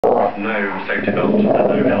no safety belt, and no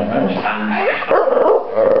helmet, and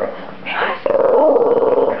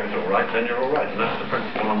it's alright, then you're alright, and that's the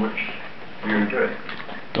principle on which you do it.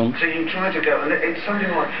 So you try to go, and it's something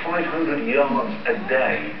like 500 yards a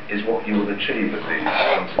day is what you will achieve at these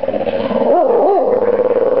transports.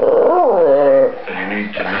 So you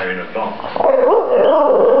need to know in advance.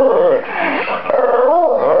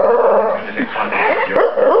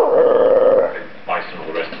 Ice and all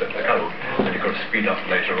the rest of it, and you've got to speed up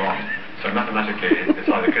later on. So mathematically, it's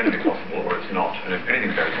either going to be possible or it's not. And if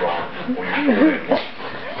anything goes wrong, or you fall in,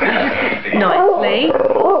 nicely,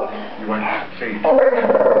 you won't see.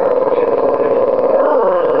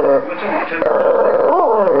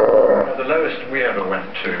 The lowest we ever went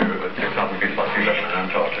to at 6,000 feet above sea level in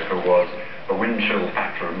Antarctica was a wind chill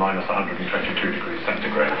factor of minus 122 degrees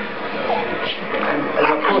centigrade. And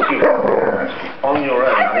of course you on your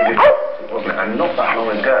own, I think it wasn't it, and not that long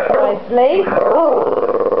ago. nicely.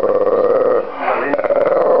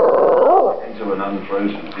 Into an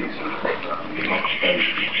unfrozen piece of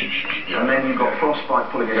and then you got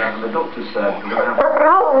frostbite pulling it out, and the doctor said you're going to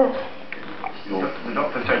have the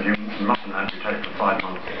doctor said you mustn't amputate for 5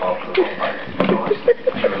 months after the frostbite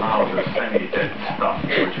to allow the semi-dead stuff,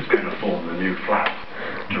 which is going to form the new flap,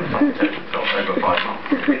 to resuscitate itself over 5 months.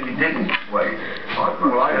 He didn't wait 5 months.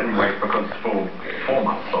 Well, I didn't wait because for 4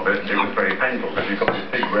 months of it, it was very painful because you've got this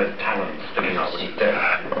big red talon sticking out when you're dead.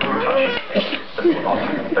 You touch it, on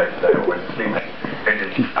day to day or when sleeping. It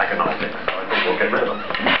is agonising, so I thought we'll get rid of it.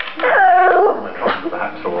 I tried with the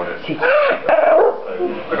hacksaw on it. So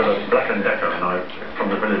I got a Black & Decker, and from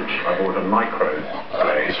the village I bought a micro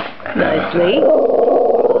blade. Nicely.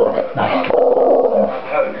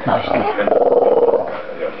 Nicely.